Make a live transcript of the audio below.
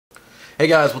Hey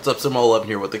guys, what's up? Simmo11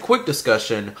 here with a quick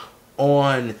discussion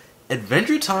on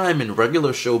Adventure Time and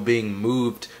regular show being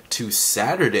moved to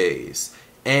Saturdays.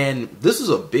 And this was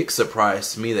a big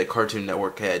surprise to me that Cartoon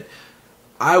Network had,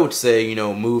 I would say,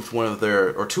 moved one of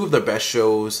their, or two of their best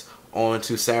shows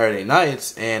onto Saturday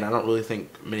nights, and I don't really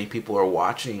think many people are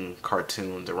watching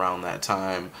cartoons around that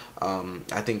time.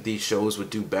 I think these shows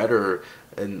would do better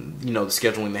and the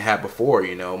scheduling they had before,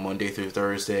 Monday through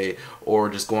Thursday, or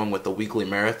just going with the weekly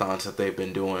marathons that they've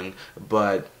been doing.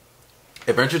 But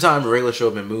Adventure Time and regular show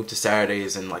have been moved to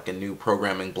Saturdays in like a new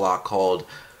programming block called,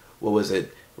 what was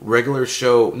it? Regular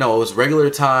show, no, it was Regular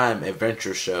Time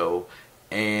Adventure Show.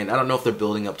 And I don't know if they're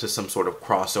building up to some sort of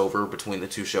crossover between the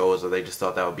two shows, or they just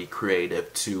thought that would be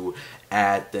creative to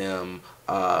add them,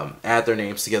 add their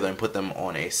names together and put them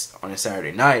on a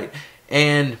Saturday night.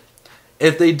 And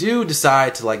if they do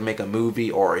decide to like make a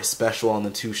movie or a special on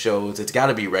the two shows, it's got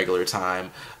to be Regular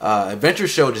Time. Adventure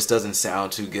Show just doesn't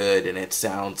sound too good, and it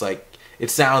sounds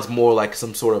more like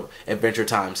some sort of Adventure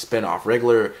Time spinoff.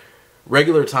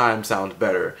 Regular Time sounds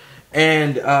better.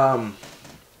 And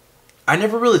I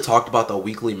never really talked about the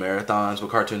weekly marathons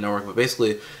with Cartoon Network, but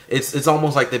basically it's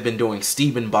almost like they've been doing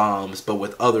Steven Bombs, but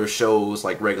with other shows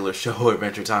like Regular Show,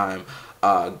 Adventure Time,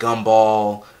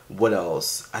 Gumball. What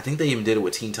else? I think they even did it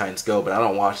with Teen Titans Go, but I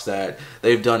don't watch that.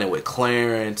 They've done it with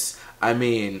Clarence. I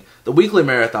mean, the weekly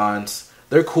marathons,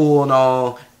 they're cool and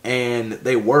all, and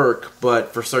they work,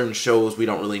 but for certain shows, we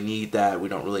don't really need that. We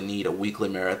don't really need a weekly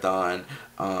marathon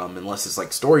unless it's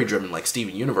like story-driven, like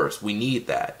Steven Universe. We need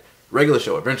that. Regular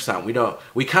Show, Adventure Time,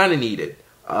 we kind of need it.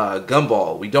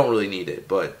 Gumball, we don't really need it,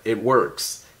 but it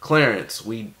works. Clarence,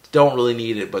 we don't really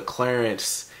need it, but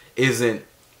Clarence isn't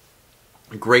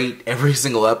great every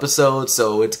single episode,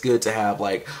 so it's good to have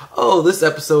like, oh, this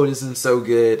episode isn't so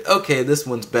good, okay, this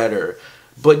one's better.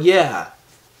 But yeah,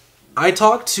 I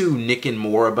talked to Nick and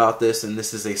More about this, and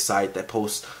this is a site that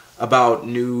posts about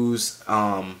news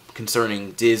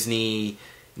concerning Disney,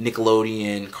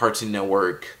 Nickelodeon, Cartoon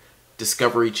Network,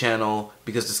 Discovery Channel,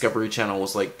 because Discovery Channel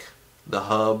was like the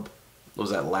hub.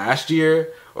 Was that last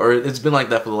year? Or it's been like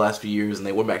that for the last few years, and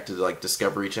they went back to like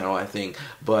Discovery Channel, I think.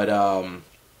 But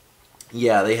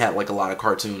yeah, they had like a lot of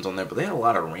cartoons on there, but they had a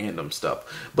lot of random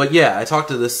stuff. But yeah, I talked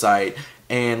to this site,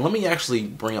 and let me actually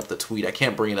bring up the tweet. I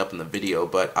can't bring it up in the video,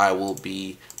 but I will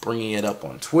be bringing it up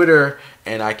on Twitter,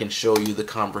 and I can show you the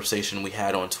conversation we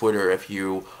had on Twitter if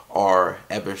you are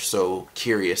ever so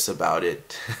curious about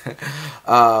it.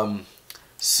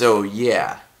 So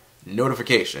yeah,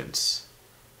 notifications.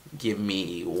 Give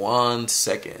me 1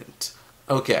 second.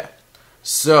 Okay,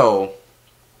 so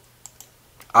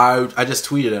I just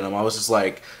tweeted at him. I was just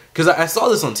like, because I saw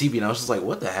this on TV and I was just like,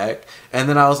 what the heck? And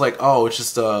then I was like, oh, it's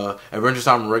just Adventure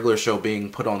Time regular show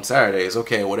being put on Saturdays.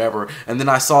 Okay, whatever. And then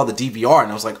I saw the DVR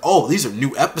and I was like, oh, these are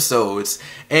new episodes.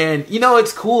 And,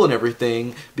 it's cool and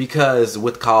everything because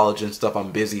with college and stuff,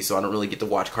 I'm busy, so I don't really get to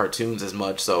watch cartoons as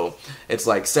much. So it's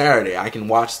like Saturday, I can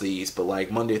watch these, but like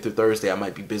Monday through Thursday, I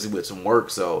might be busy with some work.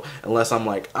 So unless I'm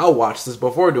like, I'll watch this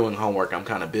before doing homework, I'm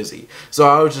kind of busy. So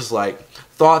I was just like,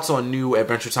 thoughts on new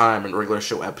Adventure Time and regular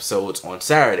show episodes on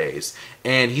Saturdays.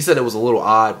 And he said it was a little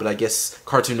odd, but I guess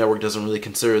Cartoon Network doesn't really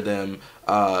consider them,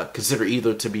 consider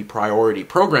either to be priority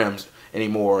programs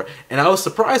anymore. And I was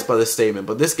surprised by this statement,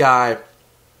 but this guy,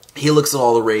 he looks at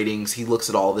all the ratings, he looks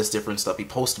at all this different stuff, he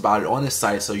posts about it on his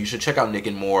site, so you should check out Nick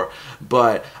and More.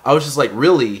 But I was just like,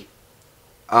 really,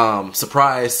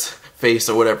 surprised face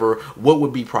or whatever, what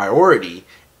would be priority?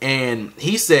 And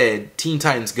he said Teen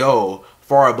Titans Go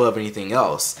far above anything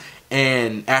else.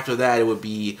 And after that, it would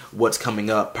be what's coming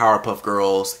up, Powerpuff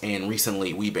Girls, and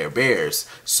recently We Bare Bears.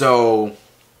 So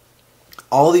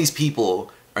all these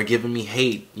people are giving me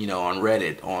hate, on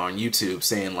Reddit, on YouTube,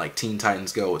 saying like Teen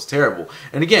Titans Go is terrible.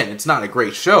 And again, it's not a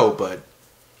great show, but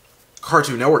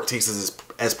Cartoon Network takes this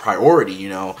as priority,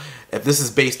 If this is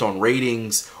based on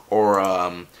ratings or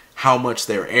how much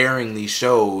they're airing these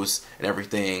shows and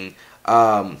everything,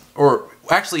 or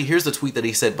actually, here's the tweet that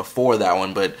he said before that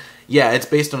one, but yeah, it's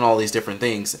based on all these different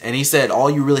things. And he said, all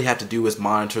you really have to do is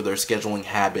monitor their scheduling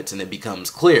habits and it becomes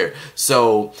clear.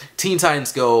 So, Teen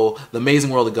Titans Go, The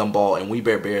Amazing World of Gumball, and We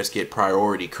Bare Bears get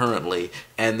priority currently.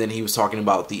 And then he was talking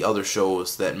about the other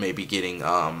shows that may be getting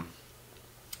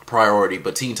priority.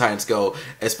 But Teen Titans Go,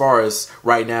 as far as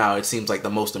right now, it seems like the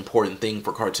most important thing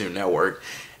for Cartoon Network.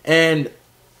 And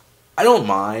I don't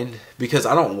mind, because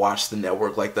I don't watch the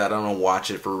network like that. I don't watch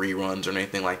it for reruns or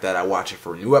anything like that. I watch it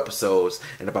for new episodes,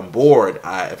 and if I'm bored,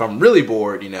 if I'm really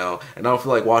bored, and I don't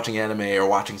feel like watching anime or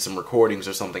watching some recordings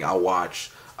or something, I'll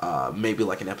watch maybe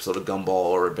like an episode of Gumball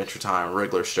or Adventure Time,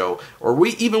 regular show, or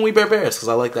even We Bare Bears, because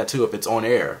I like that too if it's on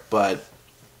air. But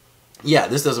yeah,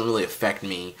 this doesn't really affect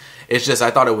me. It's just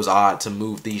I thought it was odd to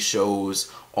move these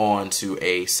shows onto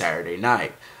a Saturday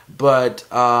night. But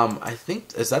I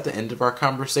think, is that the end of our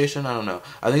conversation? I don't know.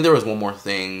 I think there was one more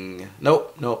thing.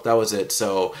 Nope, that was it.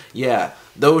 So yeah,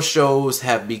 those shows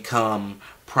have become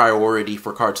priority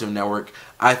for Cartoon Network.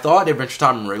 I thought Adventure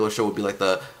Time and Regular Show would be like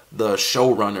the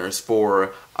showrunners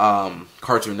for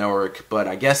Cartoon Network, but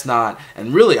I guess not.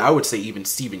 And really, I would say even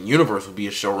Steven Universe would be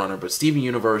a showrunner, but Steven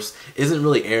Universe isn't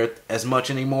really aired as much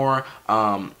anymore.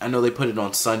 I know they put it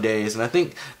on Sundays, and I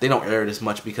think they don't air it as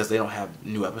much because they don't have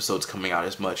new episodes coming out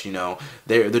as much. You know,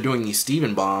 they're doing these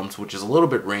Steven Bombs, which is a little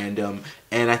bit random,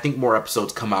 and I think more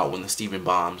episodes come out when the Steven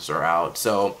Bombs are out.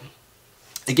 So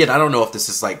again, I don't know if this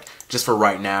is like just for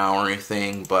right now or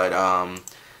anything, but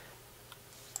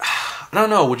I don't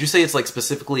know, would you say it's like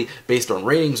specifically based on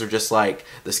ratings or just like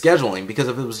the scheduling? Because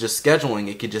if it was just scheduling,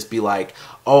 it could just be like,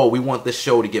 oh, we want this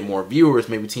show to get more viewers.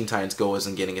 Maybe Teen Titans Go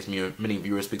isn't getting as many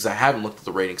viewers, because I haven't looked at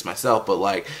the ratings myself, but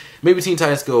like maybe Teen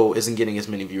Titans Go isn't getting as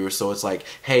many viewers, so it's like,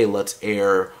 hey, let's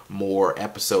air more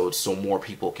episodes so more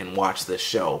people can watch this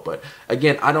show. But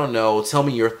again, I don't know. Tell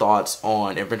me your thoughts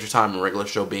on Adventure Time and Regular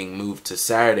Show being moved to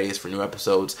Saturdays for new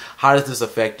episodes. How does this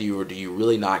affect you, or do you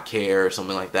really not care, or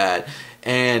something like that?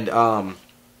 And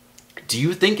do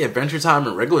you think Adventure Time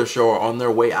and Regular Show are on their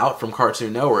way out from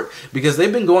Cartoon Network? Because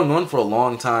they've been going on for a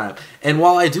long time. And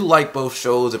while I do like both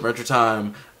shows, Adventure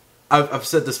Time, I've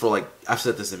said this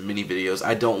in many videos.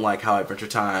 I don't like how Adventure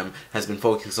Time has been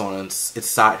focusing on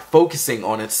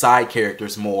its side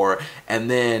characters more.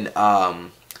 And then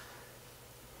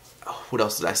what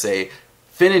else did I say?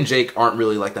 Finn and Jake aren't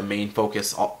really like the main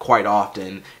focus quite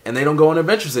often, and they don't go on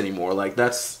adventures anymore. Like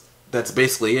that's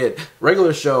basically it.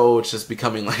 Regular Show, it's just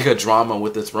becoming like a drama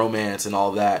with its romance and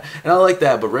all that. And I like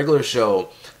that, but Regular Show,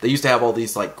 they used to have all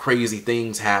these like crazy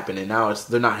things happen, and now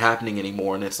they're not happening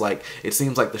anymore. And it's like, it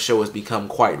seems like the show has become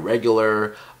quite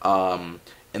regular, and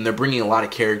they're bringing a lot of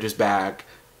characters back,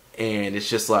 and it's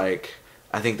just like,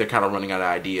 I think they're kind of running out of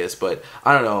ideas. But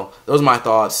I don't know. Those are my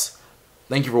thoughts.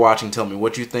 Thank you for watching. Tell me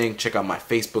what you think. Check out my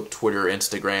Facebook, Twitter,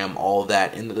 Instagram, all of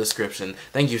that in the description.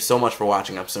 Thank you so much for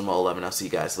watching. I'm Cinema11. I'll see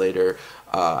you guys later.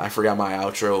 I forgot my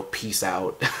outro. Peace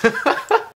out.